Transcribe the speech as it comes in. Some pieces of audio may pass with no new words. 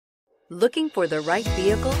Looking for the right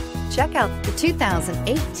vehicle? Check out the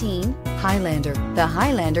 2018 Highlander. The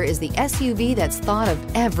Highlander is the SUV that's thought of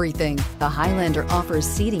everything. The Highlander offers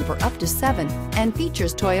seating for up to 7 and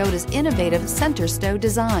features Toyota's innovative center stow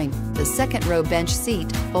design. The second row bench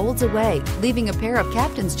seat folds away, leaving a pair of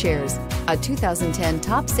captain's chairs. A 2010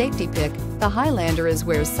 top safety pick, the Highlander is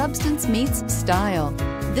where substance meets style.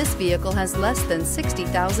 This vehicle has less than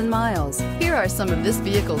 60,000 miles. Here are some of this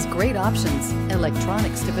vehicle's great options: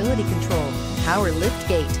 electronic stability control, power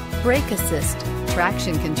liftgate, brake assist,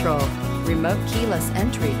 traction control, remote keyless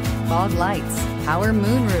entry, fog lights, power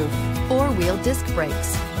moonroof, 4-wheel disc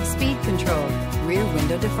brakes, speed control, rear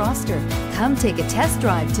window defroster. Come take a test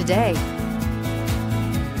drive today.